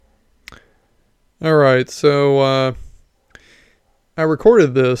All right, so I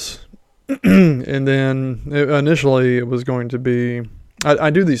recorded this, and then initially it was going to be.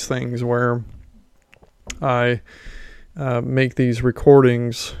 I do these things where I make these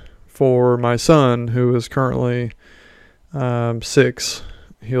recordings for my son, who is currently 6.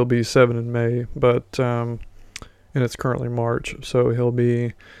 He'll be 7 in May, but and it's currently March, so he'll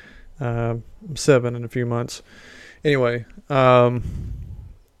be 7 in a few months. Anyway,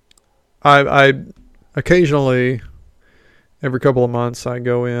 I occasionally, every couple of months, I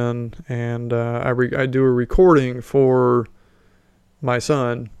go in and I do a recording for my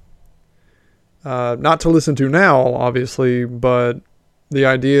son. Not to listen to now, obviously, but the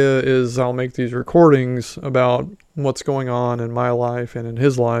idea is I'll make these recordings about what's going on in my life and in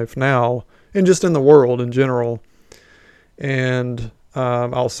his life now, and just in the world in general. And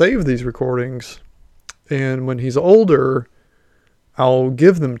I'll save these recordings, and when he's older, I'll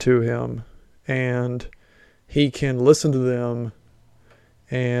give them to him, and he can listen to them,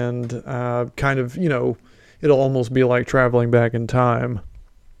 and kind of, it'll almost be like traveling back in time.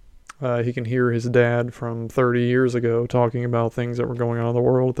 He can hear his dad from 30 years ago talking about things that were going on in the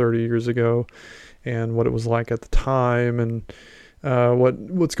world 30 years ago, and what it was like at the time, and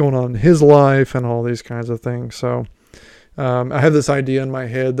what's going on in his life, and all these kinds of things. So I have this idea in my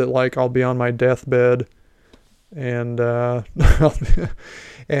head that, like, I'll be on my deathbed, and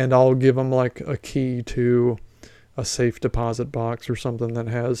and I'll give him like a key to a safe deposit box or something that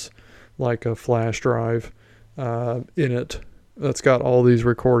has like a flash drive in it that's got all these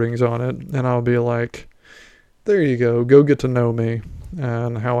recordings on it, and I'll be like, there you go get to know me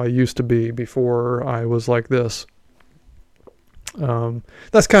and how I used to be before I was like this.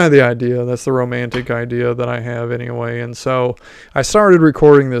 That's kind of the idea. That's the romantic idea that I have anyway. And so I started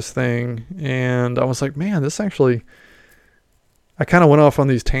recording this thing, and I was like, man, this actually, I kind of went off on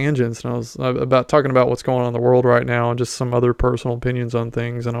these tangents, and I was about talking about what's going on in the world right now and just some other personal opinions on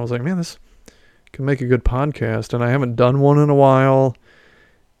things. And I was like, man, this can make a good podcast. And I haven't done one in a while,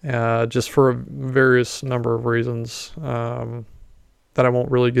 just for a various number of reasons that I won't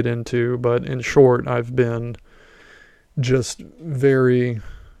really get into. But in short, I've been just very,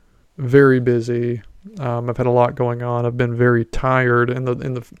 very busy. I've had a lot going on. I've been very tired, and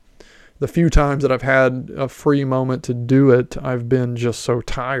the few times that I've had a free moment to do it, I've been just so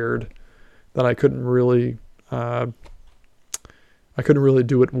tired that I couldn't really do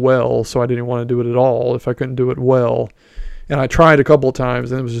it well. So I didn't want to do it at all if I couldn't do it well. And I tried a couple of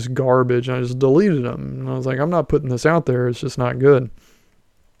times, and it was just garbage, and I just deleted them. And I was like, I'm not putting this out there. It's just not good.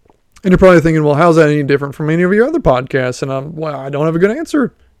 And you're probably thinking, well, how's that any different from any of your other podcasts? And I don't have a good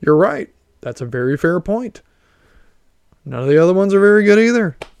answer. You're right. That's a very fair point. None of the other ones are very good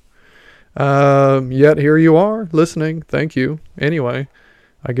either. Yet here you are listening. Thank you. Anyway,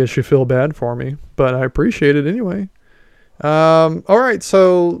 I guess you feel bad for me, but I appreciate it anyway. All right.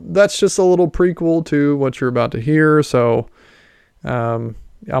 So that's just a little prequel to what you're about to hear. So, I'm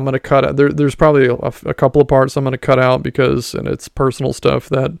going to cut out, there's probably a couple of parts I'm going to cut out and it's personal stuff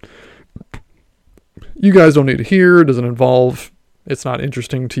that you guys don't need to hear. It doesn't involve, it's not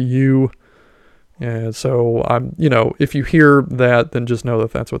interesting to you. And so if you hear that, then just know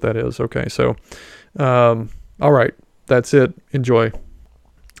that that's what that is. Okay. So, all right, that's it. Enjoy.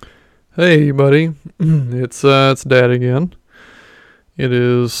 Hey buddy, it's Dad again. It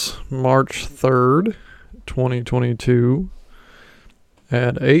is March 3rd, 2022.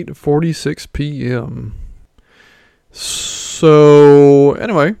 At 8:46 p.m. So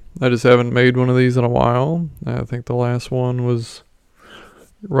anyway, I just haven't made one of these in a while. I think the last one was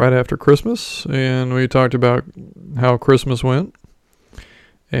right after Christmas, and we talked about how Christmas went.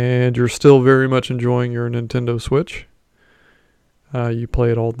 And you're still very much enjoying your Nintendo Switch. You play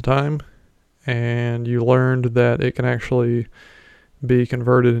it all the time, and you learned that it can actually be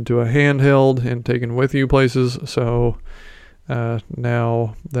converted into a handheld and taken with you places. So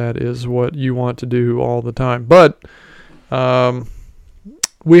now that is what you want to do all the time. But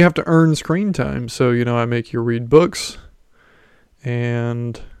we have to earn screen time. So, I make you read books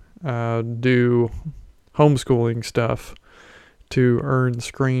and do homeschooling stuff to earn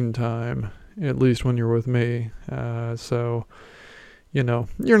screen time, at least when you're with me. So, you're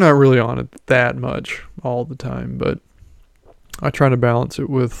not really on it that much all the time, but I try to balance it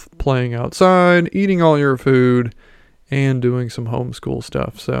with playing outside, eating all your food, and doing some homeschool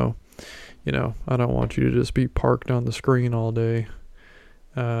stuff. So, I don't want you to just be parked on the screen all day.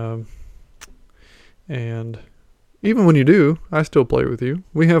 And even when you do, I still play with you.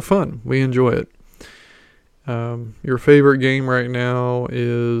 We have fun. We enjoy it. Your favorite game right now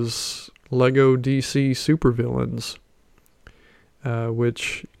is Lego DC Supervillains,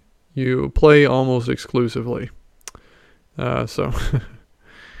 which you play almost exclusively. So,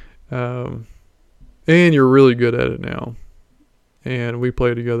 and you're really good at it now. And we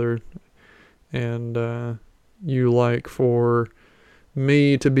play together. And you like for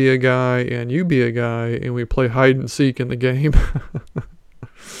me to be a guy and you be a guy, and we play hide and seek in the game.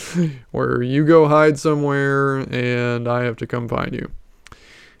 Where you go hide somewhere and I have to come find you.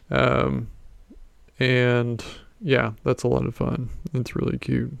 And yeah, that's a lot of fun. It's really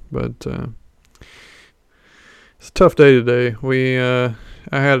cute. But it's a tough day today.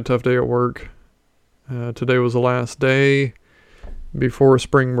 I had a tough day at work. Today was the last day before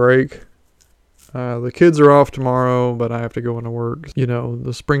spring break. The kids are off tomorrow, but I have to go into work. You know,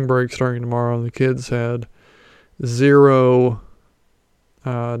 the spring break starting tomorrow, and the kids had zero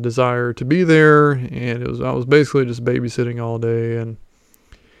desire to be there, and I was basically just babysitting all day. And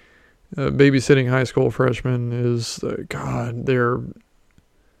babysitting high school freshmen is,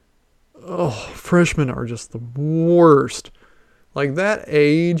 freshmen are just the worst. Like, that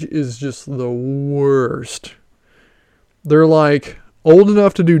age is just the worst. They're like old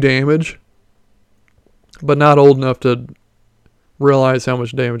enough to do damage, but not old enough to realize how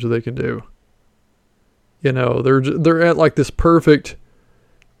much damage they can do. You know, they're at like this perfect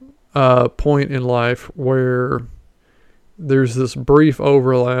point in life where there's this brief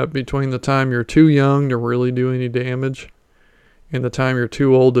overlap between the time you're too young to really do any damage and the time you're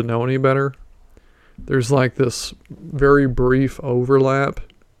too old to know any better. There's like this very brief overlap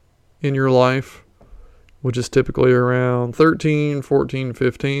in your life, which is typically around 13, 14,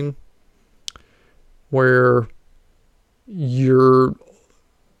 15, where you're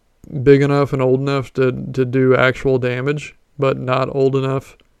big enough and old enough to do actual damage, but not old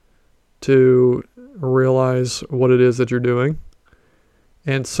enough to realize what it is that you're doing.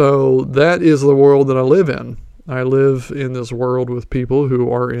 And so that is the world that I live in. I live in this world with people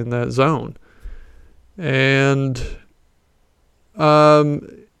who are in that zone. And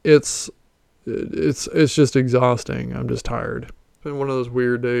it's just exhausting. I'm just tired. It's been one of those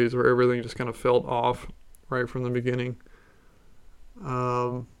weird days where everything just kind of felt off right from the beginning.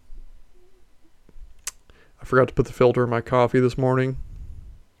 I forgot to put the filter in my coffee this morning.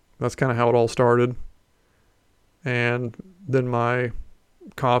 That's kind of how it all started. And then my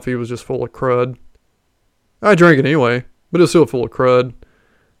coffee was just full of crud. I drank it anyway, but it was still full of crud.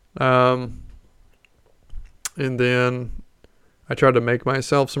 And then I tried to make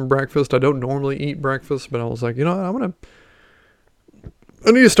myself some breakfast. I don't normally eat breakfast, but I was like, you know, I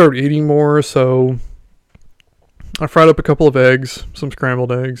need to start eating more. So I fried up a couple of eggs, some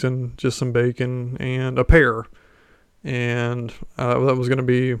scrambled eggs, and just some bacon and a pear. And that was going to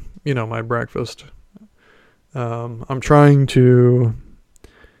be, you know, my breakfast. I'm trying to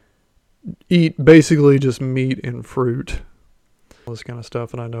eat basically just meat and fruit, all this kind of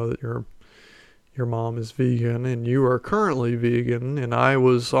stuff. And I know that your mom is vegan and you are currently vegan. And I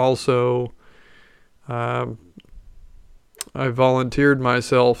was also, I volunteered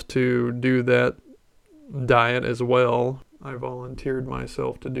myself to do that diet as well. I volunteered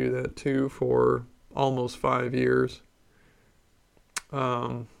myself to do that too for almost 5 years.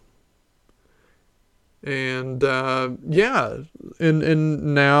 And now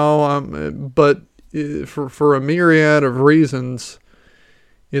but for a myriad of reasons,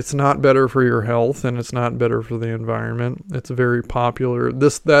 it's not better for your health and it's not better for the environment. It's very popular,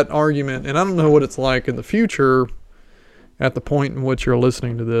 that argument, and I don't know what it's like in the future at the point in which you're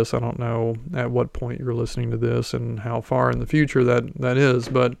listening to this. I don't know at what point you're listening to this and how far in the future that is,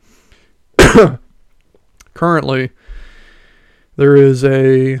 but currently there is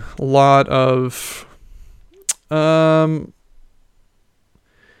a lot of I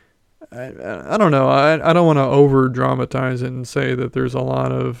don't know. I don't want to over dramatize it and say that there's a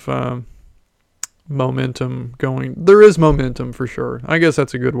lot of momentum going. There is momentum for sure. I guess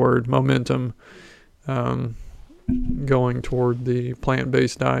that's a good word. Momentum going toward the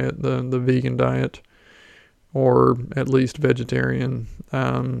plant-based diet, the vegan diet, or at least vegetarian.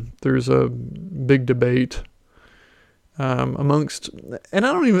 There's a big debate amongst, and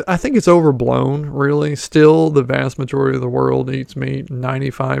I think it's overblown, really. Still, the vast majority of the world eats meat.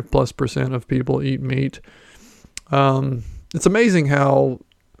 95+% of people eat meat. It's amazing how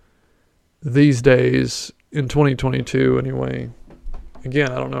these days, in 2022 anyway,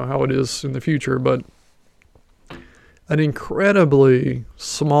 again, I don't know how it is in the future, but an incredibly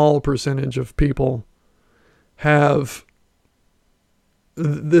small percentage of people have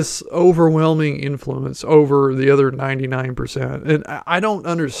this overwhelming influence over the other 99%. And I don't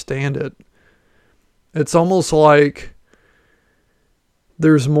understand it. It's almost like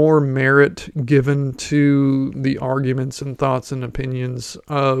there's more merit given to the arguments and thoughts and opinions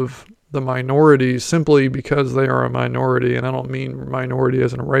of the minorities simply because they are a minority. And I don't mean minority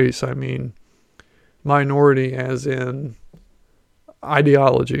as in a race. I mean minority as in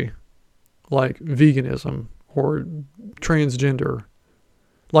ideology, like veganism or transgender.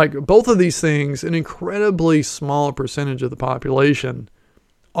 Like both of these things, an incredibly small percentage of the population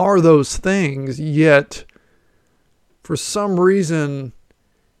are those things, yet for some reason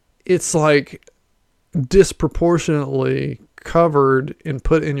it's like disproportionately covered and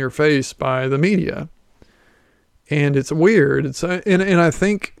put in your face by the media. And it's weird. And I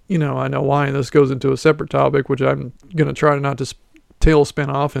think, I know why, and this goes into a separate topic, which I'm going to try not to tailspin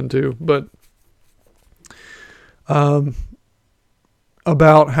off into, but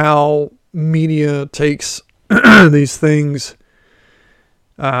about how media takes these things,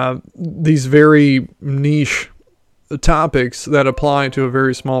 these very niche topics that apply to a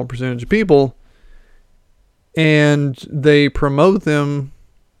very small percentage of people, and they promote them,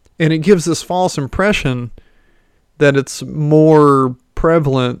 and it gives this false impression that it's more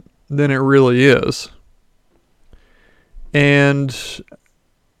prevalent than it really is. And,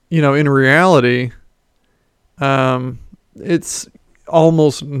 in reality, it's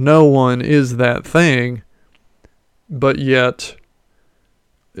almost no one is that thing, but yet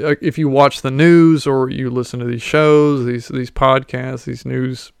if you watch the news or you listen to these shows, these podcasts, these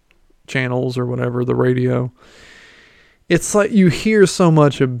news channels or whatever, the radio, it's like you hear so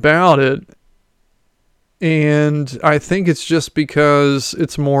much about it. And I think it's just because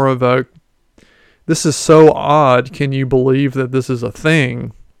it's more of a, this is so odd, can you believe that this is a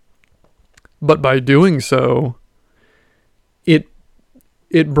thing? But by doing so,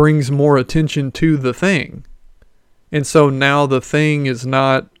 it brings more attention to the thing. And so now the thing is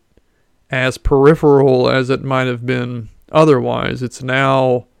not as peripheral as it might have been otherwise. It's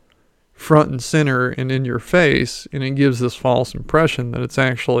now front and center and in your face, and it gives this false impression that it's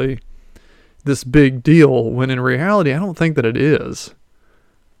actually this big deal, when in reality, I don't think that it is.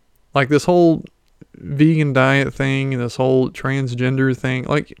 Like this whole vegan diet thing and this whole transgender thing,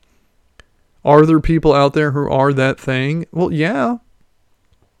 like, are there people out there who are that thing? Well, yeah.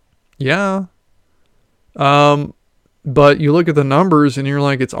 Yeah. But you look at the numbers and you're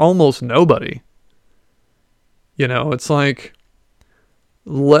like, it's almost nobody. It's like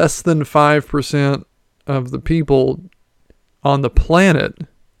less than 5% of the people on the planet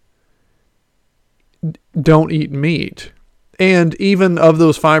don't eat meat. And even of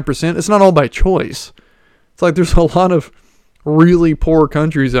those 5%, it's not all by choice. It's like there's a lot of really poor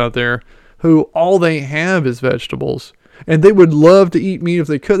countries out there who all they have is vegetables. And they would love to eat meat if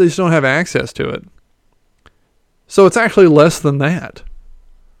they could. They just don't have access to it. So it's actually less than that.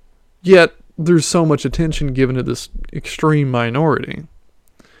 Yet there's so much attention given to this extreme minority.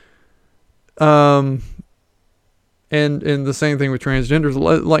 And the same thing with transgenders,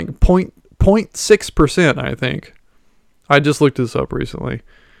 like 0.6%, I think. I just looked this up recently.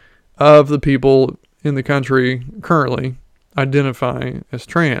 Of the people in the country currently identify as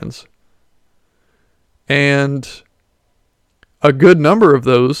trans. And a good number of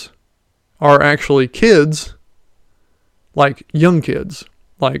those are actually kids, like young kids,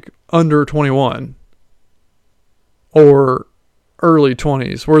 like under 21 or early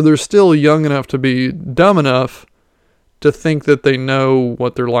 20s, where they're still young enough to be dumb enough to think that they know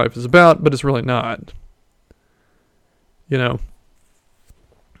what their life is about, but it's really not.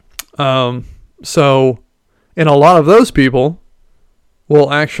 So, and a lot of those people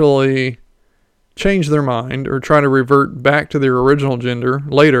will actually change their mind or try to revert back to their original gender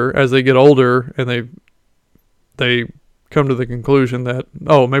later as they get older, and they come to the conclusion that,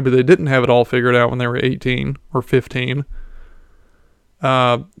 maybe they didn't have it all figured out when they were 18 or 15.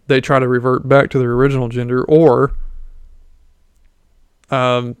 They try to revert back to their original gender, or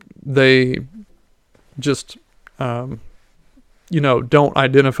they just, don't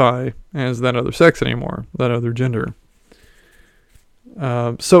identify as that other sex anymore, that other gender.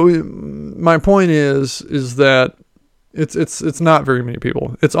 So my point is that it's not very many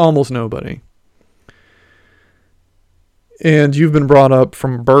people. It's almost nobody. And you've been brought up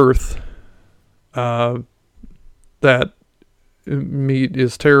from birth that meat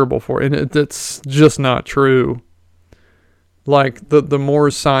is terrible for you. And that's just not true. Like the more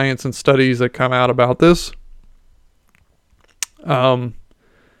science and studies that come out about this,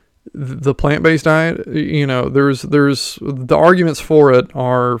 the plant-based diet, there's the arguments for it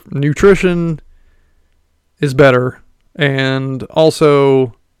are nutrition is better, and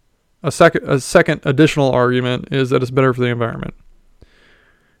also a second additional argument is that it's better for the environment.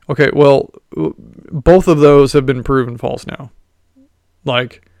 Okay, well, both of those have been proven false now.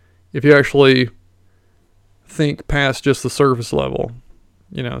 Like, if you actually think past just the surface level,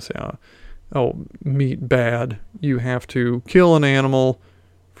 say, oh, meat bad. You have to kill an animal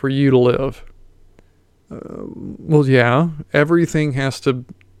for you to live. Well, yeah, every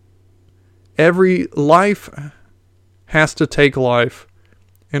life has to take life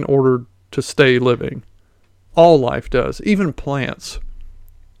in order to stay living. All life does, even plants.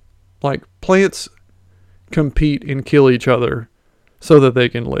 Like, plants compete and kill each other so that they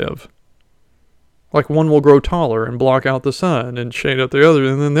can live. Like, one will grow taller and block out the sun and shade out the other,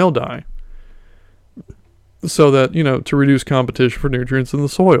 and then they'll die. So that, to reduce competition for nutrients in the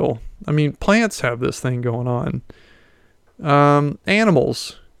soil. I mean, plants have this thing going on.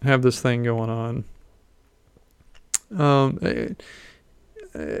 Animals have this thing going on.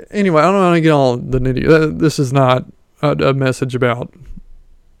 Anyway, I don't want to get all the nitty. This is not a message about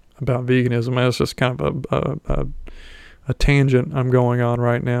veganism. It's just kind of a tangent I'm going on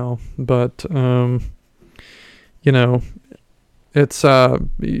right now. But it's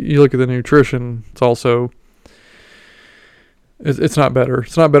you look at the nutrition. It's also it's not better.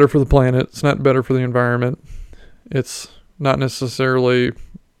 It's not better for the planet. It's not better for the environment. It's not necessarily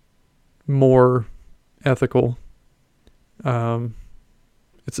more ethical.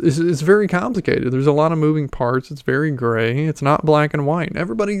 It's very complicated. There's a lot of moving parts. It's very gray. It's not black and white.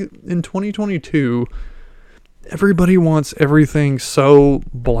 Everybody in 2022, everybody wants everything so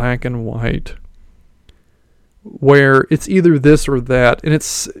black and white, where it's either this or that, and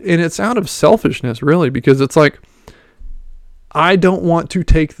it's out of selfishness, really, because it's like, I don't want to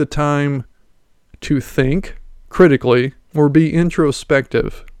take the time to think critically or be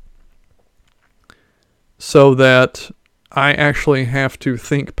introspective so that I actually have to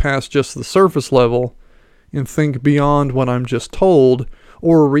think past just the surface level and think beyond what I'm just told,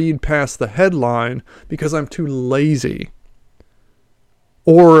 or read past the headline because I'm too lazy.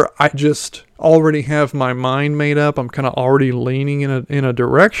 Or I just already have my mind made up. I'm kind of already leaning in a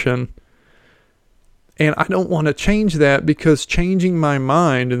direction. And I don't want to change that, because changing my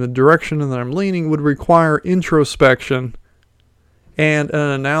mind in the direction that I'm leaning would require introspection and an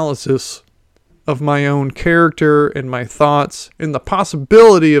analysis of my own character and my thoughts, and the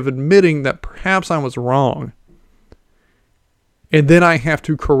possibility of admitting that perhaps I was wrong. And then I have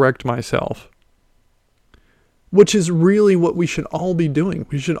to correct myself, which is really what we should all be doing.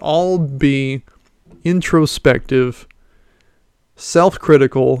 We should all be introspective,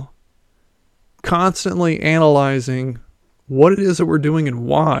 self-critical, constantly analyzing what it is that we're doing and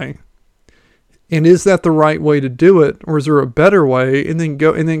why. And is that the right way to do it, or is there a better way? And then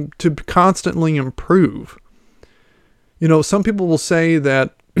to constantly improve. Some people will say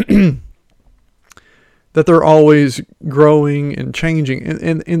that that they're always growing and changing,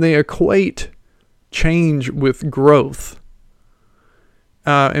 and they equate change with growth.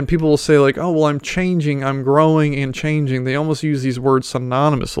 And people will say, like, oh, well, I'm changing, I'm growing and changing. They almost use these words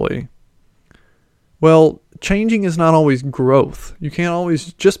synonymously. Well, changing is not always growth. You can't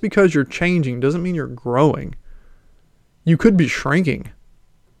always, just because you're changing doesn't mean you're growing. You could be shrinking.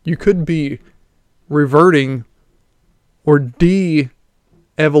 You could be reverting or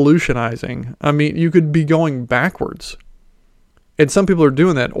de-evolutionizing. I mean, you could be going backwards. And some people are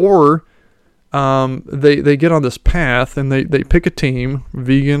doing that. Or they get on this path and they pick a team,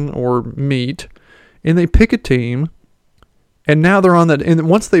 vegan or meat, and they pick a team, and now they're on that. And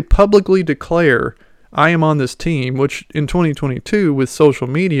once they publicly declare, I am on this team, which in 2022 with social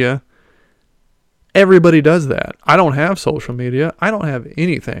media, everybody does that. I don't have social media. I don't have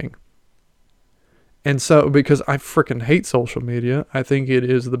anything. And so, because I freaking hate social media, I think it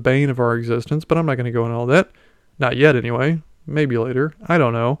is the bane of our existence, but I'm not going to go into all that. Not yet anyway. Maybe later. I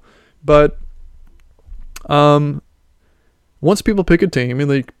don't know. But once people pick a team and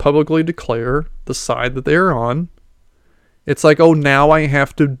they publicly declare the side that they're on, it's like, oh, now I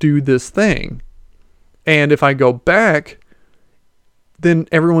have to do this thing. And if I go back, then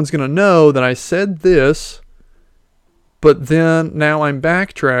everyone's going to know that I said this, but then now I'm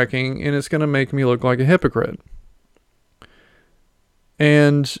backtracking, and it's going to make me look like a hypocrite.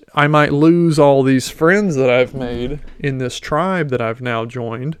 And I might lose all these friends that I've made in this tribe that I've now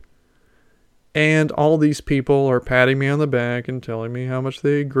joined. And all these people are patting me on the back and telling me how much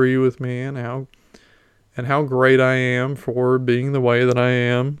they agree with me and how great I am for being the way that I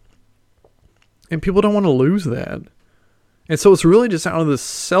am. And people don't want to lose that. And so it's really just out of this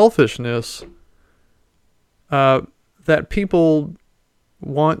selfishness that people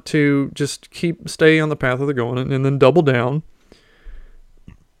want to just stay on the path that they're going and then double down.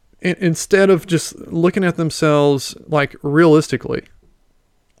 Instead of just looking at themselves like realistically.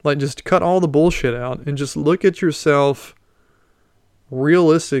 Like, just cut all the bullshit out and just look at yourself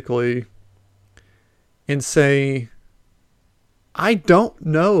realistically and say, I don't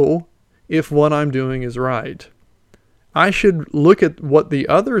know if what I'm doing is right. I should look at what the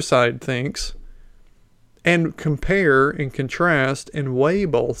other side thinks and compare and contrast and weigh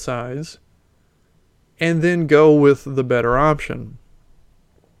both sides and then go with the better option.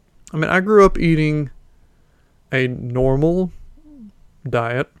 I mean, I grew up eating a normal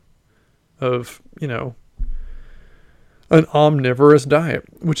diet of, an omnivorous diet,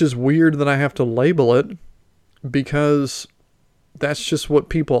 which is weird that I have to label it because that's just what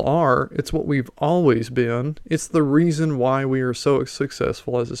people are. It's what we've always been. It's the reason why we are so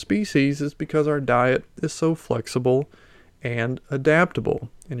successful as a species is because our diet is so flexible and adaptable.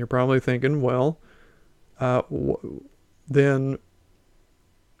 And you're probably thinking, well, then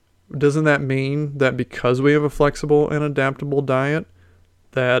doesn't that mean that because we have a flexible and adaptable diet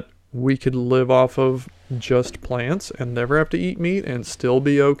that we could live off of just plants and never have to eat meat and still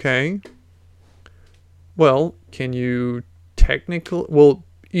be okay? Well, can you will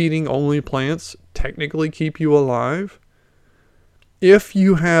eating only plants technically keep you alive? If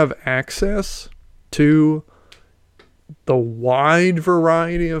you have access to the wide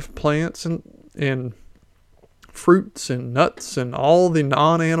variety of plants and fruits and nuts and all the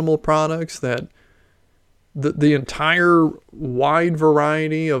non-animal products that the entire wide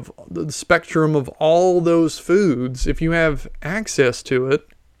variety of the spectrum of all those foods, if you have access to it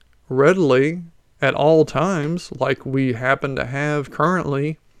readily at all times, like we happen to have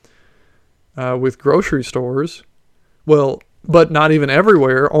currently with grocery stores, well, but not even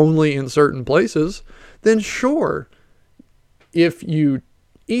everywhere, only in certain places, then sure, if you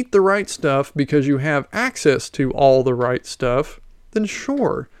eat the right stuff because you have access to all the right stuff, then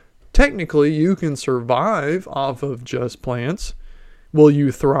sure, technically you can survive off of just plants. Will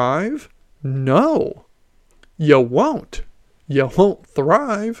you thrive? No, you won't. You won't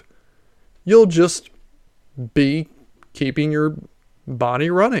thrive. You'll just be keeping your body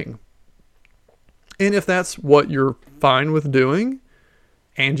running. And if that's what you're fine with doing,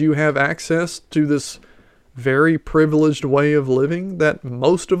 and you have access to this very privileged way of living that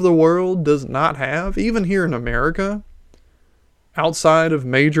most of the world does not have, even here in America, outside of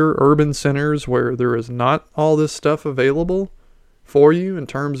major urban centers where there is not all this stuff available for you in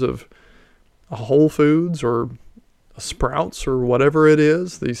terms of a Whole Foods or a Sprouts or whatever it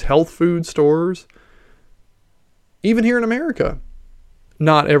is, these health food stores, even here in America,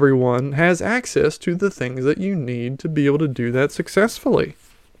 not everyone has access to the things that you need to be able to do that successfully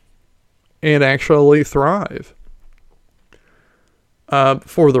and actually thrive.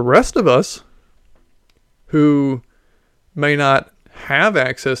 For the rest of us who may not have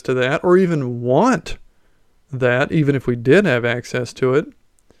access to that or even want that, even if we did have access to it,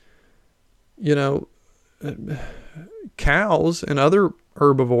 cows and other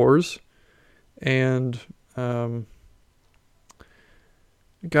herbivores and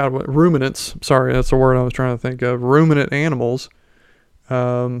ruminants, sorry, that's the word I was trying to think of, ruminant animals,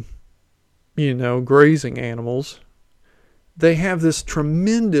 grazing animals, they have this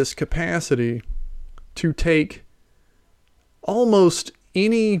tremendous capacity to take almost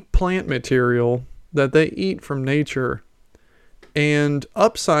any plant material that they eat from nature and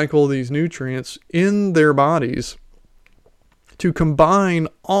upcycle these nutrients in their bodies to combine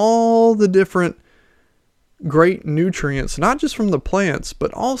all the different great nutrients, not just from the plants,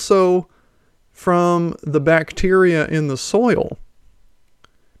 but also from the bacteria in the soil.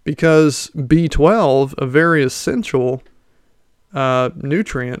 Because B12, a very essential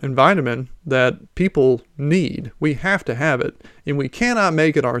nutrient and vitamin that people need, we have to have it, and we cannot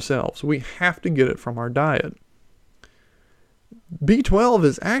make it ourselves. We have to get it from our diet. B12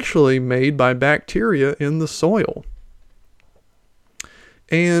 is actually made by bacteria in the soil.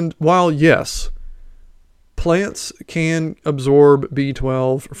 And while, yes, plants can absorb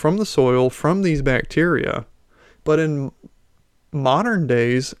B12 from the soil, from these bacteria, but in modern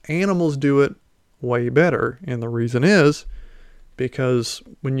days, animals do it way better. And the reason is because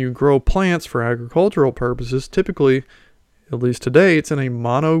when you grow plants for agricultural purposes, typically, at least today, it's in a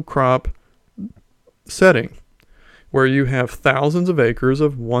monocrop setting where you have thousands of acres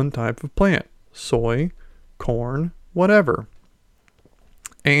of one type of plant, soy, corn, whatever.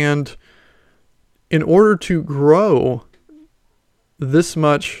 And in order to grow this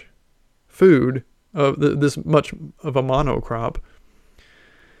much food, this much of a monocrop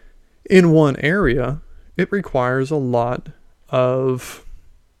in one area, it requires a lot of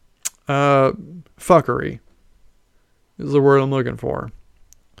fuckery, is the word I'm looking for.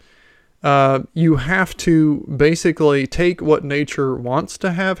 You have to basically take what nature wants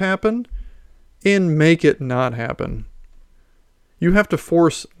to have happen and make it not happen. You have to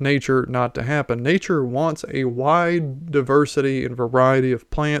force nature not to happen. Nature wants a wide diversity and variety of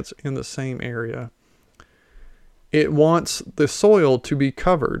plants in the same area. It wants the soil to be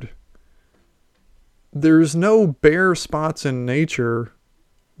covered. There's no bare spots in nature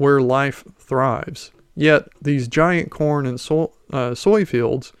where life thrives. Yet these giant corn and soy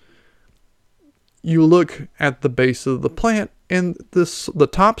fields, you look at the base of the plant and the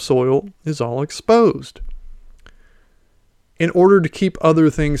topsoil is all exposed. In order to keep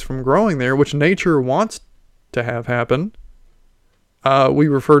other things from growing there, which nature wants to have happen, we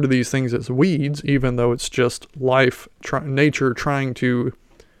refer to these things as weeds, even though it's just nature trying to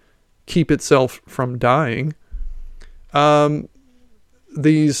keep itself from dying.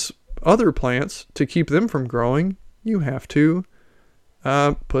 These other plants, to keep them from growing, you have to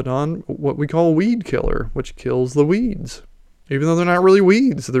put on what we call weed killer, which kills the weeds. Even though they're not really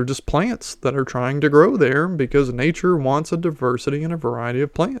weeds, they're just plants that are trying to grow there because nature wants a diversity and a variety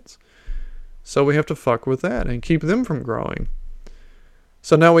of plants. So we have to fuck with that and keep them from growing.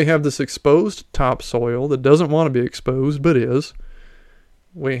 So now we have this exposed topsoil that doesn't want to be exposed but is.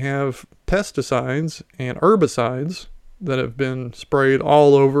 We have pesticides and herbicides that have been sprayed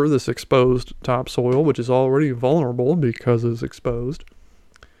all over this exposed topsoil, which is already vulnerable because it's exposed.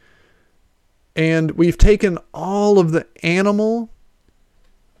 And we've taken all of the animal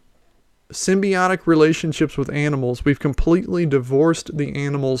symbiotic relationships with animals. We've completely divorced the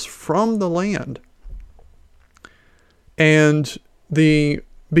animals from the land. And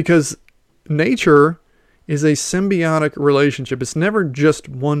because nature is a symbiotic relationship. It's never just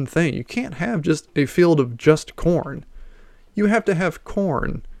one thing. You can't have just a field of just corn. You have to have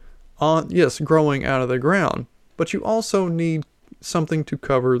corn growing out of the ground, but you also need something to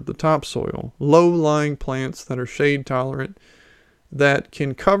cover the topsoil. Low-lying plants that are shade tolerant, that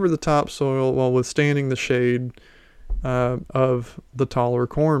can cover the topsoil while withstanding the shade of the taller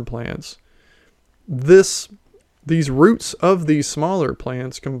corn plants. These roots of these smaller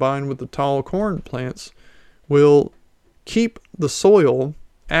plants combined with the tall corn plants will keep the soil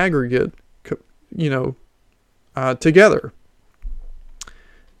aggregate, together.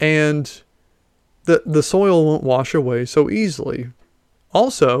 And the soil won't wash away so easily.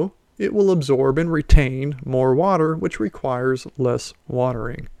 Also, it will absorb and retain more water, which requires less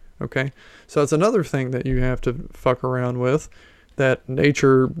watering. Okay? So that's another thing that you have to fuck around with, that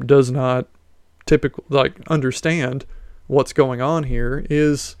nature does not typically understand what's going on here,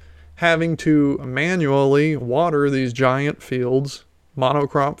 is having to manually water these giant fields,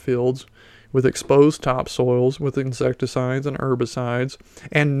 monocrop fields, with exposed topsoils, with insecticides and herbicides,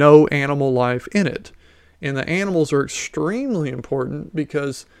 and no animal life in it. And the animals are extremely important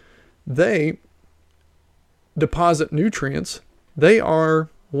because they deposit nutrients. They are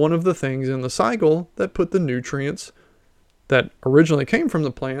one of the things in the cycle that put the nutrients that originally came from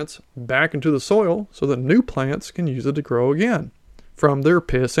the plants back into the soil so that new plants can use it to grow again from their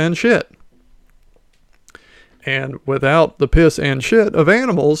piss and shit. And without the piss and shit of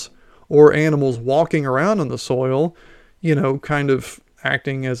animals, or animals walking around in the soil, kind of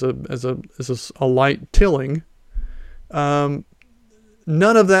acting as a light tilling, none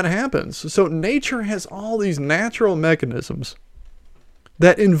of that happens. So nature has all these natural mechanisms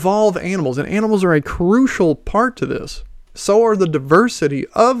that involve animals, and animals are a crucial part to this. So are the diversity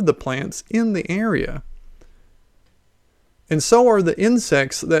of the plants in the area. And so are the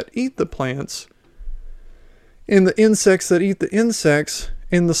insects that eat the plants, and the insects that eat the insects,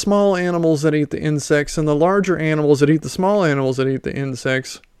 and the small animals that eat the insects, and the larger animals that eat the small animals that eat the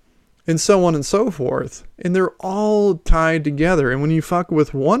insects, and so on and so forth. And they're all tied together. And when you fuck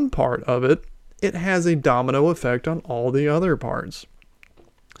with one part of it, it has a domino effect on all the other parts.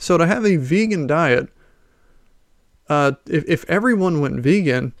 So to have a vegan diet, if everyone went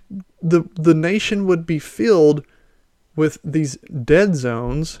vegan, the nation would be filled with these dead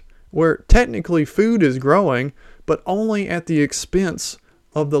zones where technically food is growing, but only at the expense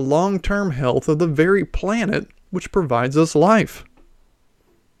of the long-term health of the very planet which provides us life.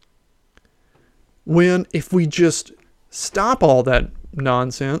 If we just stop all that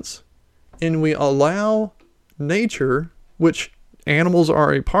nonsense and we allow nature, which animals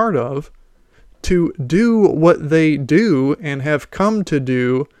are a part of, to do what they do and have come to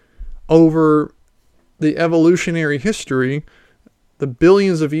do over the evolutionary history, the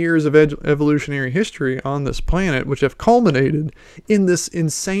billions of years of evolutionary history on this planet, which have culminated in this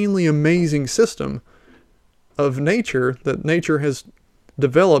insanely amazing system of nature that nature has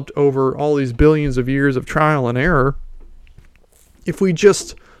developed over all these billions of years of trial and error. If we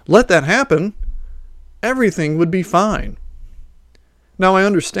just let that happen, everything would be fine. Now, I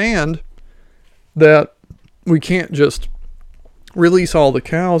understand that we can't just release all the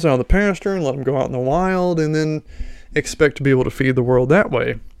cows out of the pasture and let them go out in the wild and then expect to be able to feed the world that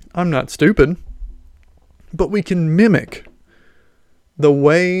way. I'm not stupid. But we can mimic the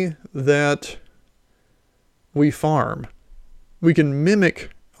way that we farm. We can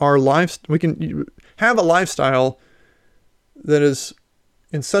mimic our life. We can have a lifestyle that is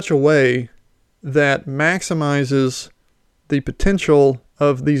in such a way that maximizes the potential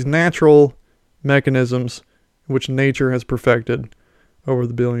of these natural mechanisms which nature has perfected over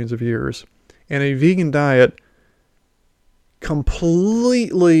the billions of years. And a vegan diet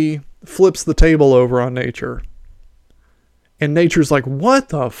completely flips the table over on nature. And nature's like, what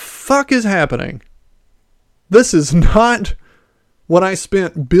the fuck is happening? This is not what I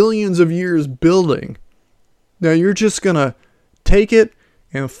spent billions of years building. Now you're just going to take it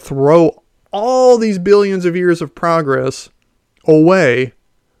and throw all these billions of years of progress away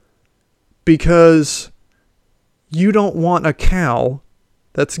because you don't want a cow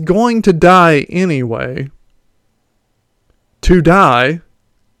that's going to die anyway to die.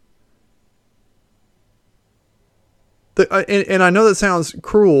 And I know that sounds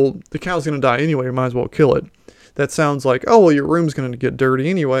cruel. The cow's going to die anyway. You might as well kill it. That sounds like, oh, well, your room's going to get dirty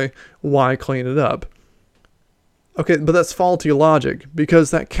anyway. Why clean it up? Okay, but that's faulty logic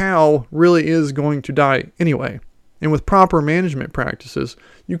because that cow really is going to die anyway. And with proper management practices,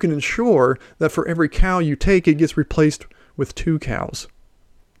 you can ensure that for every cow you take, it gets replaced with 2 cows.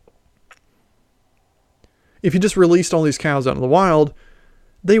 If you just released all these cows out in the wild,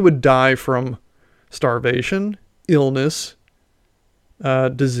 they would die from starvation, illness,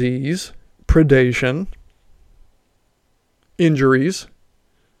 disease, predation, injuries.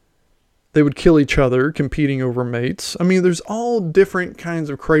 They would kill each other, competing over mates. I mean, there's all different kinds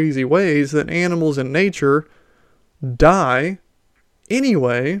of crazy ways that animals in nature die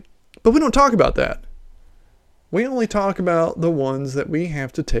anyway, but we don't talk about that. We only talk about the ones that we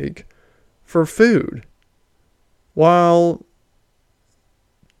have to take for food, while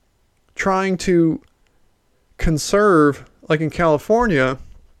trying to conserve, like in California,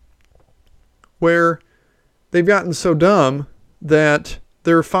 where they've gotten so dumb that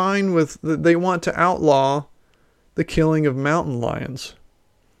they're fine with, they want to outlaw the killing of mountain lions.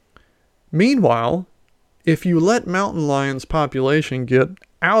 Meanwhile, if you let mountain lions' population get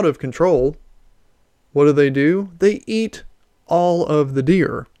out of control, what do? They eat all of the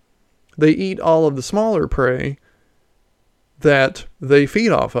deer. They eat all of the smaller prey that they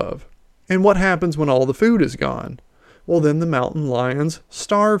feed off of. And what happens when all the food is gone? Well, then the mountain lions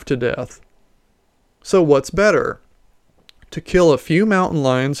starve to death. So what's better? To kill a few mountain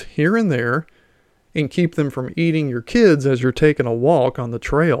lions here and there and keep them from eating your kids as you're taking a walk on the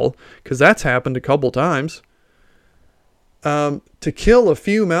trail, because that's happened a couple times. To kill a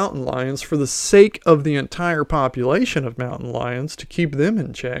few mountain lions for the sake of the entire population of mountain lions, to keep them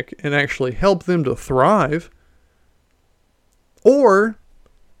in check and actually help them to thrive, or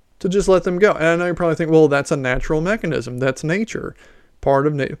to just let them go. And I know you probably think, well, that's a natural mechanism. That's nature. Part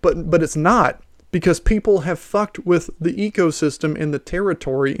of nature. But it's not. Because people have fucked with the ecosystem and the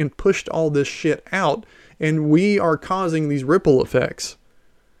territory and pushed all this shit out. And we are causing these ripple effects.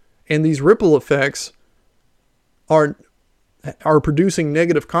 And these ripple effects are producing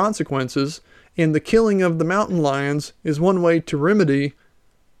negative consequences. And the killing of the mountain lions is one way to remedy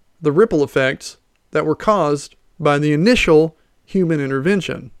the ripple effects that were caused by the initial human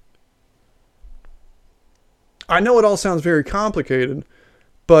intervention. I know it all sounds very complicated,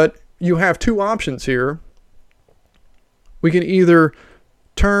 but you have 2 options here. We can either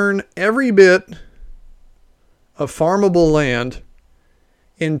turn every bit of farmable land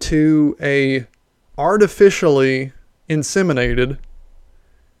into a artificially inseminated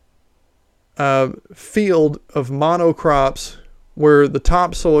field of monocrops where the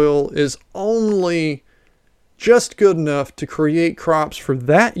topsoil is only just good enough to create crops for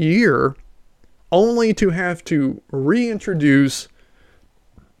that year, only to have to reintroduce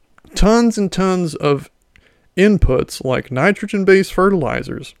tons and tons of inputs like nitrogen-based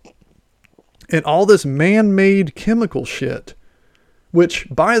fertilizers and all this man-made chemical shit, which,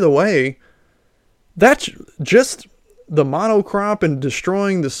 by the way, that's just the monocrop and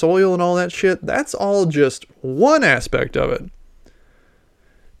destroying the soil and all that shit. That's all just one aspect of it.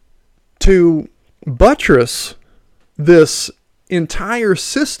 To buttress this entire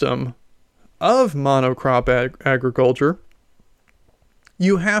system of monocrop agriculture,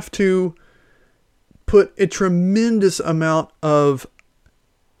 you have to put a tremendous amount of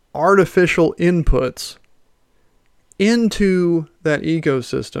artificial inputs into that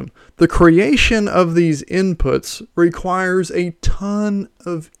ecosystem. The creation of these inputs requires a ton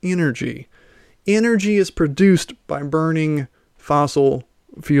of energy. Energy is produced by burning fossil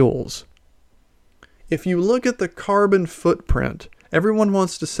fuels. If you look at the carbon footprint, everyone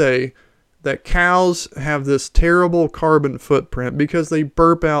wants to say that cows have this terrible carbon footprint because they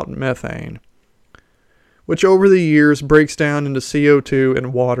burp out methane, which over the years breaks down into CO2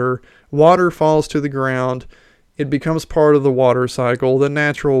 and water. Water falls to the ground. It becomes part of the water cycle, the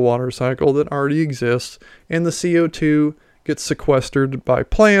natural water cycle that already exists, and the CO2 gets sequestered by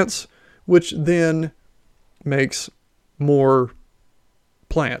plants, which then makes more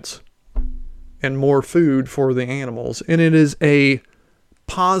plants and more food for the animals. And it is a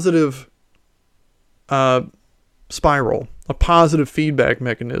positive spiral, a positive feedback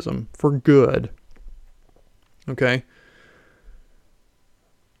mechanism for good. Okay?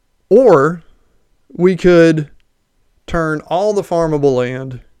 Or we could turn all the farmable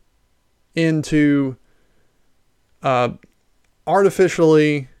land into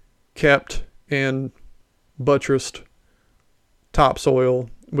artificially kept and buttressed topsoil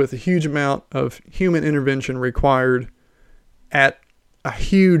with a huge amount of human intervention required at a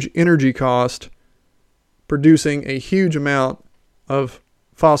huge energy cost, producing a huge amount of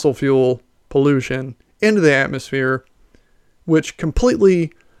fossil fuel pollution into the atmosphere, which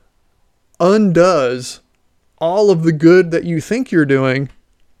completely undoes all of the good that you think you're doing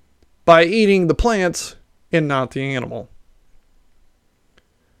by eating the plants and not the animal.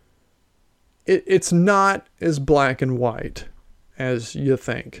 It's not as black and white as you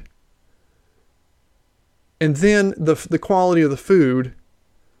think. And then the quality of the food,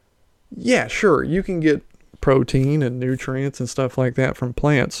 yeah, sure, you can get protein and nutrients and stuff like that from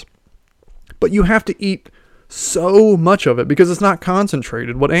plants, but you have to eat so much of it because it's not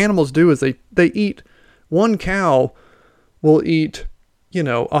concentrated. What animals do is they eat, one cow will eat,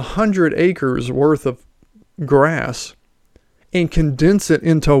 100 acres worth of grass and condense it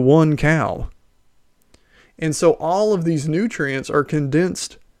into one cow. And so all of these nutrients are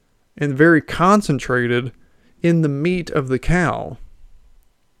condensed and very concentrated in the meat of the cow.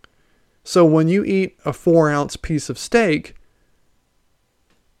 So when you eat a 4-ounce piece of steak,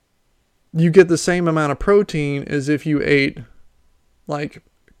 you get the same amount of protein as if you ate like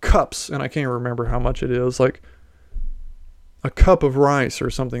cups, and I can't remember how much it is, like a cup of rice or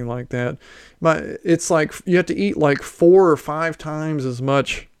something like that. But it's like you have to eat like 4 or 5 times as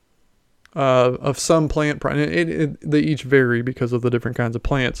much of some plant. They each vary because of the different kinds of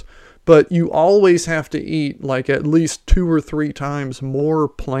plants. But you always have to eat like at least 2 or 3 times more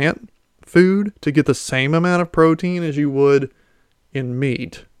plant food to get the same amount of protein as you would in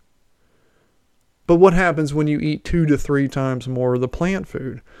meat. But what happens when you eat 2 to 3 times more of the plant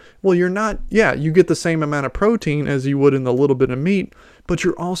food? Well, you get the same amount of protein as you would in the little bit of meat, but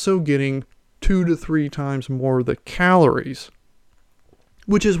you're also getting 2 to 3 times more of the calories,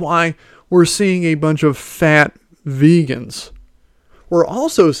 which is why we're seeing a bunch of fat vegans. We're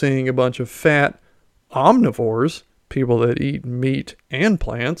also seeing a bunch of fat omnivores, people that eat meat and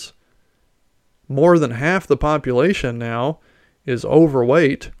plants. More than half the population now is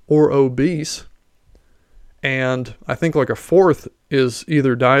overweight or obese. And I think like a fourth is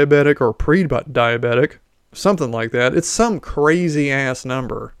either diabetic or pre-diabetic, something like that. It's some crazy ass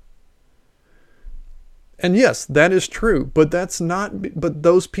number. And yes, that is true, but but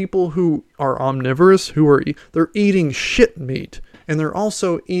those people who are omnivorous, they're eating shit meat, and they're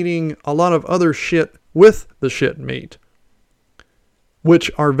also eating a lot of other shit with the shit meat,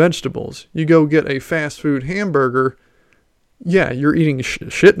 which are vegetables. You go get a fast food hamburger, yeah, you're eating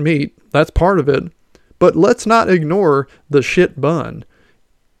shit meat, that's part of it, but let's not ignore the shit bun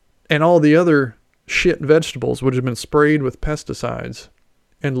and all the other shit vegetables which have been sprayed with pesticides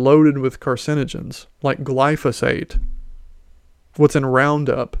and loaded with carcinogens like glyphosate, what's in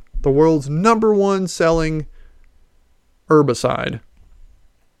Roundup, the world's #1 selling herbicide.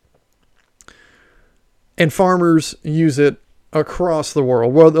 And farmers use it across the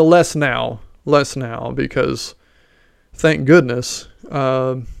world. Well, less now because thank goodness,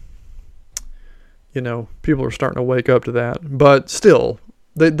 people are starting to wake up to that. But still,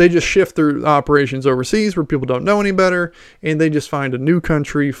 they just shift their operations overseas where people don't know any better, and they just find a new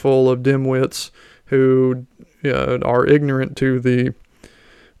country full of dimwits who are ignorant to the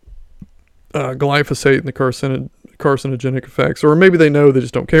glyphosate and the carcinogenic effects. Or maybe they know, they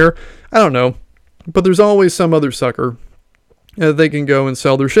just don't care. I don't know. But there's always some other sucker that they can go and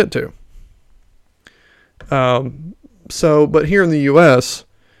sell their shit to. But here in the U.S.,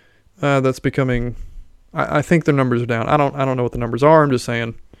 that's becoming... I think their numbers are down. I don't know what the numbers are. I'm just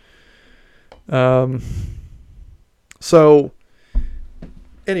saying. So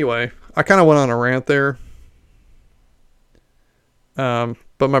anyway, I kind of went on a rant there. But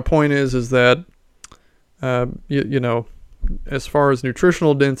my point is that, as far as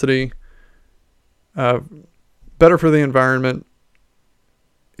nutritional density, better for the environment.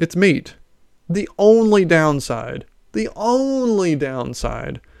 It's meat. The only downside is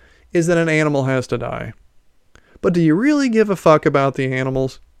that an animal has to die. But do you really give a fuck about the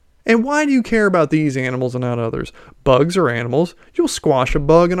animals? And why do you care about these animals and not others? Bugs are animals. You'll squash a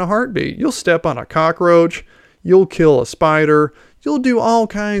bug in a heartbeat. You'll step on a cockroach. You'll kill a spider. You'll do all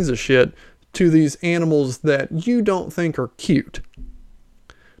kinds of shit to these animals that you don't think are cute.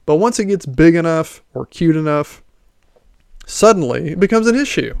 But once it gets big enough or cute enough, suddenly it becomes an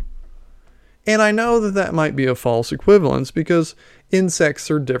issue. And I know that might be a false equivalence because insects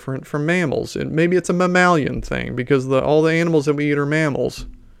are different from mammals. Maybe it's a mammalian thing because all the animals that we eat are mammals.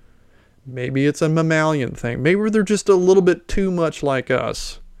 Maybe it's a mammalian thing. Maybe they're just a little bit too much like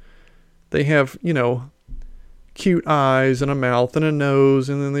us. They have, cute eyes and a mouth and a nose,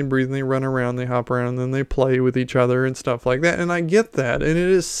 and then they breathe and they run around, they hop around, and then they play with each other and stuff like that. And I get that. And it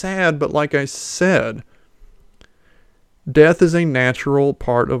is sad, but like I said, death is a natural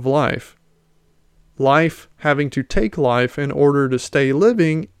part of life. Life having to take life in order to stay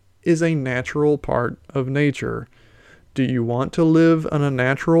living is a natural part of nature. Do you want to live in a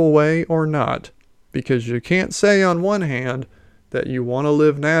natural way or not? Because you can't say on one hand that you want to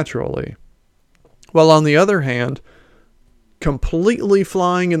live naturally, while on the other hand, completely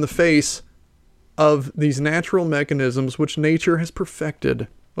flying in the face of these natural mechanisms which nature has perfected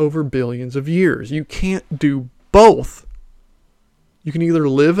over billions of years. You can't do both. You can either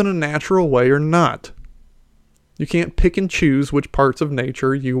live in a natural way or not. You can't pick and choose which parts of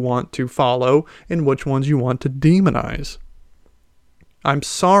nature you want to follow and which ones you want to demonize. I'm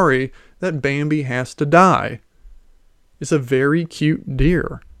sorry that Bambi has to die. It's a very cute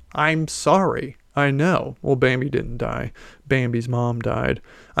deer. I'm sorry. I know. Well, Bambi didn't die. Bambi's mom died.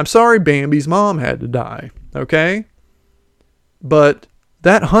 I'm sorry Bambi's mom had to die. Okay? But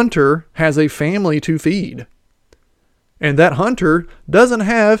that hunter has a family to feed. And that hunter doesn't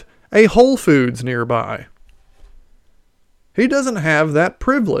have a Whole Foods nearby. He doesn't have that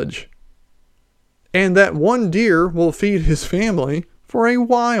privilege. And that one deer will feed his family for a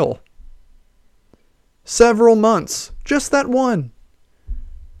while. Several months. Just that one.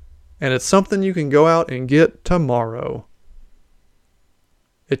 And it's something you can go out and get tomorrow.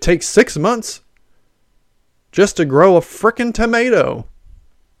 It takes 6 months just to grow a frickin' tomato.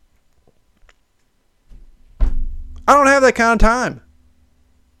 I don't have that kind of time.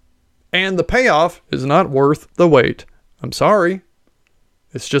 And the payoff is not worth the wait. I'm sorry.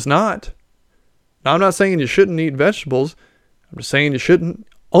 It's just not. Now, I'm not saying you shouldn't eat vegetables. I'm just saying you shouldn't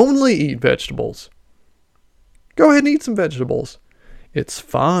only eat vegetables. Go ahead and eat some vegetables. It's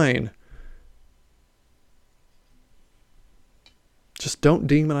fine. Just don't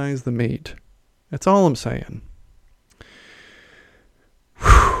demonize the meat. That's all I'm saying.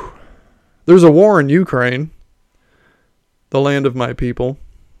 Whew. There's a war in Ukraine, the land of my people.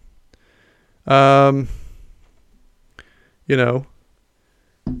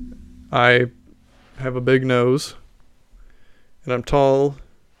 I have a big nose, and I'm tall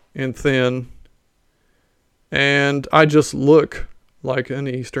and thin, and I just look like an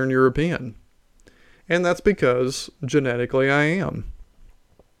Eastern European. And that's because genetically I am.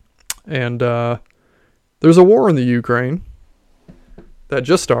 And there's a war in the Ukraine that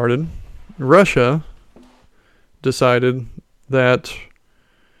just started. Russia decided that,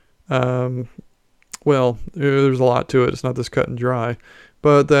 there's a lot to it. It's not this cut and dry.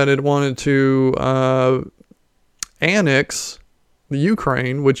 But that it wanted to annex the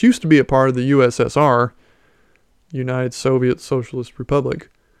Ukraine, which used to be a part of the USSR, United Soviet Socialist Republic,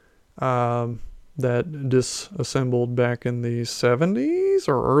 that disassembled back in the 70s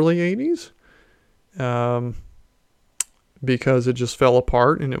or early 80s, because it just fell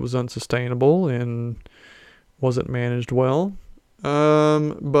apart and it was unsustainable and wasn't managed well.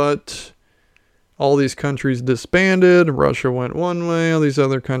 But all these countries disbanded. Russia went one way, all these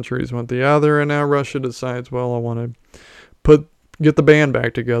other countries went the other, and now Russia decides, well, I want to get the band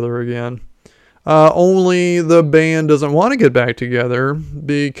back together again. Only the band doesn't want to get back together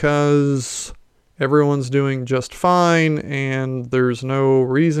because everyone's doing just fine and there's no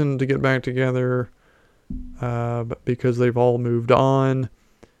reason to get back together, because they've all moved on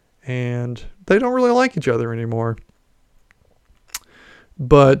and they don't really like each other anymore.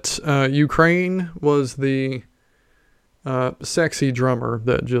 But Ukraine was the sexy drummer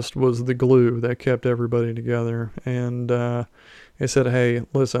that just was the glue that kept everybody together. And they said, hey,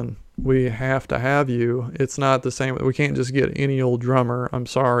 listen, we have to have you. It's not the same. We can't just get any old drummer. I'm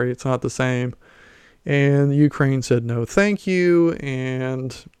sorry. It's not the same. And Ukraine said, no, thank you.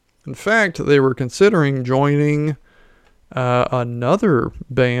 And in fact, they were considering joining another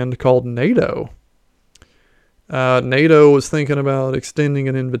band called NATO. NATO was thinking about extending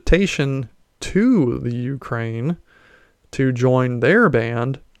an invitation to the Ukraine to join their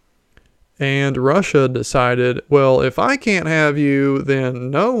band. And Russia decided, well, if I can't have you,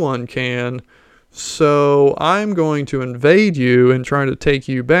 then no one can. So I'm going to invade you and try to take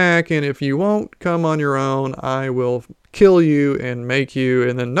you back. And if you won't come on your own, I will kill you and make you.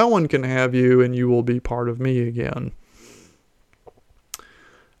 And then no one can have you and you will be part of me again.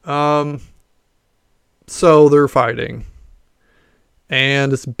 So they're fighting.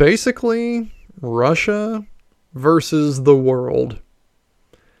 And it's basically Russia versus the world.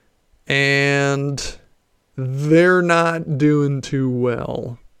 And they're not doing too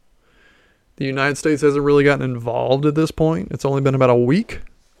well. The United States hasn't really gotten involved at this point. It's only been about a week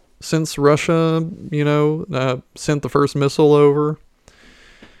since Russia, sent the first missile over.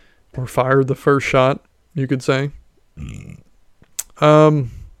 Or fired the first shot, you could say. And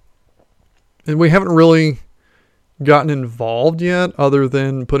we haven't really gotten involved yet, other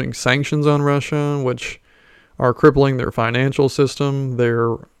than putting sanctions on Russia, which are crippling their financial system.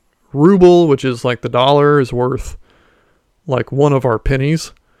 Their ruble, which is like the dollar, is worth like one of our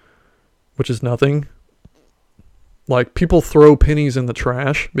pennies, which is nothing. Like, people throw pennies in the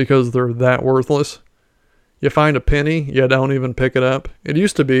trash because they're that worthless. You find a penny, you don't even pick it up. It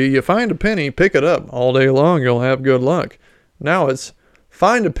used to be, you find a penny, pick it up all day long, you'll have good luck. Now it's,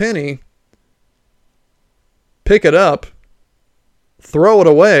 find a penny, pick it up, throw it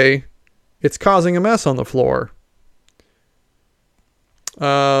away, it's causing a mess on the floor.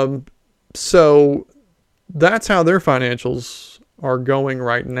 So that's how their financials are going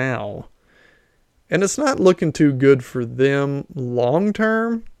right now. And it's not looking too good for them long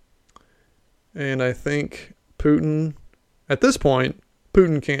term. And I think Putin, at this point,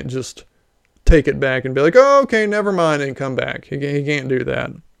 Putin can't just take it back and be like, oh, okay, never mind, and come back. He can't do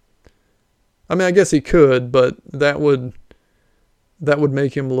that. I mean, I guess he could, but that would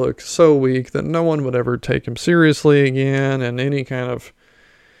make him look so weak that no one would ever take him seriously again, and any kind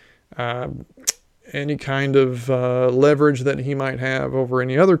of leverage that he might have over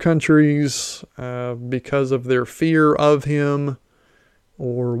any other countries because of their fear of him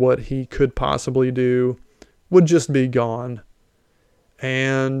or what he could possibly do would just be gone.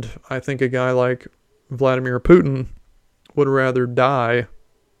 And I think a guy like Vladimir Putin would rather die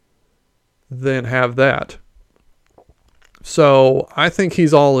than have that. So I think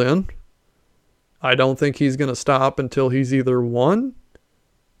he's all in. I don't think he's going to stop until he's either won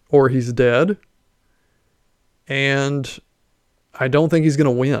or he's dead. And I don't think he's going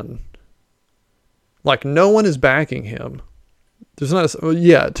to win. Like, no one is backing him. There's not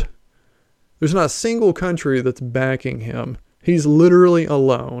a single country that's backing him. He's literally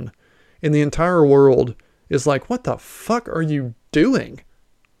alone. And the entire world is like, what the fuck are you doing?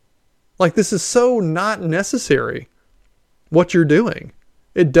 Like, this is so not necessary, what you're doing.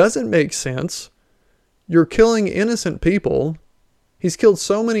 It doesn't make sense. You're killing innocent people. He's killed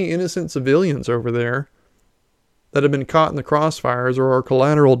so many innocent civilians over there that have been caught in the crossfires or are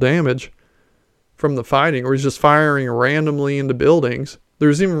collateral damage from the fighting, or he's just firing randomly into buildings.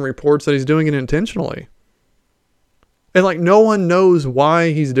 There's even reports that he's doing it intentionally. And like, no one knows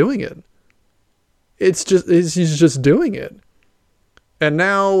why he's doing it. He's just doing it. And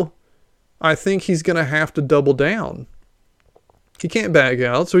now I think he's going to have to double down. He can't back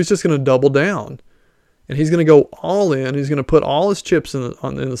out, so he's just going to double down. And he's going to go all in. He's going to put all his chips in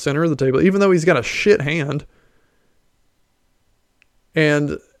the center of the table, even though he's got a shit hand.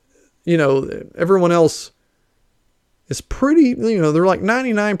 And, everyone else is pretty, they're like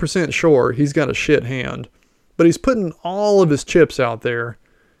 99% sure he's got a shit hand. But he's putting all of his chips out there.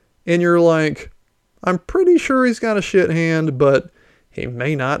 And you're like, I'm pretty sure he's got a shit hand, but he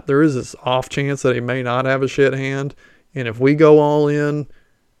may not. There is this off chance that he may not have a shit hand. And if we go all in,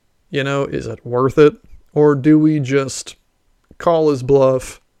 is it worth it? Or do we just call his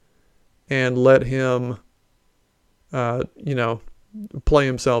bluff and let him, play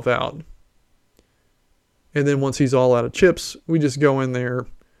himself out? And then once he's all out of chips, we just go in there.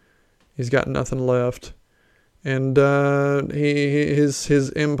 He's got nothing left. And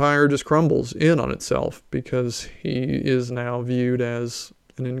his empire just crumbles in on itself because he is now viewed as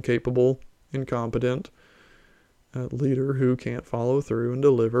an incapable, incompetent leader who can't follow through and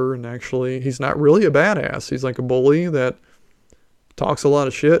deliver. And actually, he's not really a badass. He's like a bully that talks a lot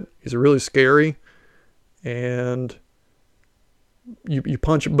of shit. He's really scary. And you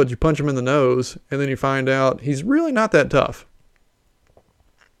punch him in the nose, and then you find out he's really not that tough.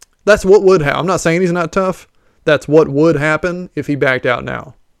 That's what would happen. I'm not saying he's not tough. That's what would happen if he backed out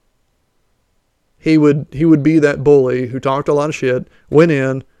now. he would be that bully who talked a lot of shit, went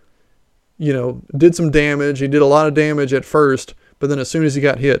in, did some damage. He did a lot of damage at first, but then as soon as he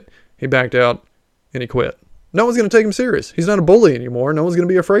got hit, he backed out and he quit. No one's going to take him serious. He's not a bully anymore. No one's going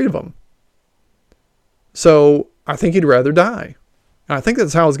to be afraid of him. So I think he'd rather die. And I think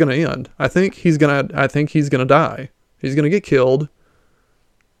that's how it's going to end. I think he's going to die. He's going to get killed.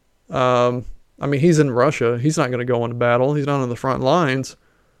 He's in Russia. He's not going to go into battle. He's not on the front lines.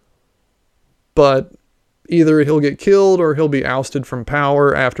 But either he'll get killed or he'll be ousted from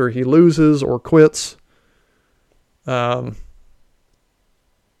power after he loses or quits. Or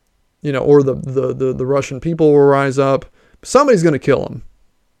the Russian people will rise up. Somebody's going to kill him.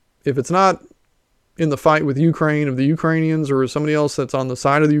 If it's not in the fight with Ukraine, if the Ukrainians or somebody else that's on the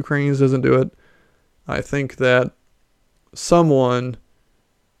side of the Ukrainians doesn't do it, I think that someone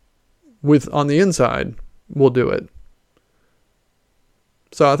on the inside will do it.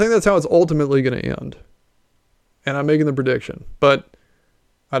 So I think that's how it's ultimately going to end. And I'm making the prediction, but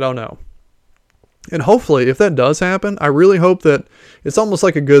I don't know. And hopefully, if that does happen, I really hope that it's almost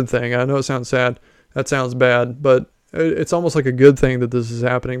like a good thing. I know it sounds sad. That sounds bad, but it's almost like a good thing that this is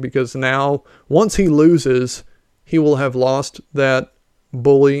happening, because now, once he loses, he will have lost that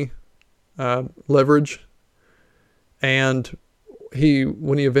bully leverage. And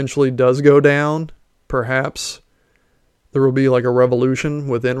when he eventually does go down, perhaps there will be like a revolution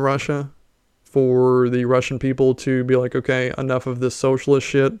within Russia for the Russian people to be like, okay, enough of this socialist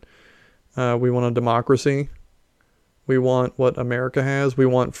shit. We want a democracy. We want what America has. We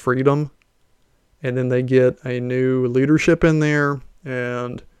want freedom. And then they get a new leadership in there.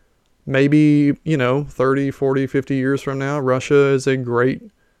 And maybe, 30, 40, 50 years from now, Russia is a great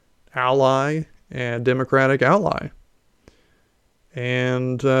ally and democratic ally.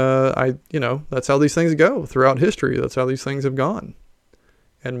 And that's how these things go throughout history. That's how these things have gone.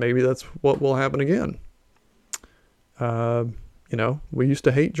 And maybe that's what will happen again. We used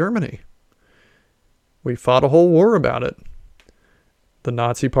to hate Germany. We fought a whole war about it. The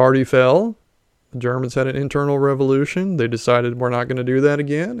Nazi Party fell. The Germans had an internal revolution. They decided we're not going to do that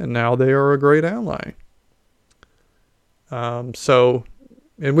again. And now they are a great ally. And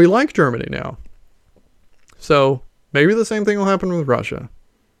we like Germany now. So maybe the same thing will happen with Russia.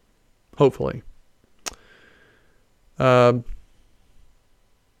 Hopefully. Well,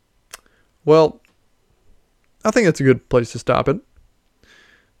 I think that's a good place to stop it.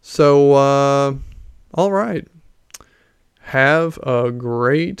 So, all right. Have a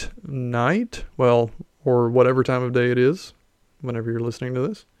great night. Well, or whatever time of day it is, whenever you're listening to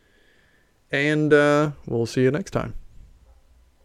this. And we'll see you next time.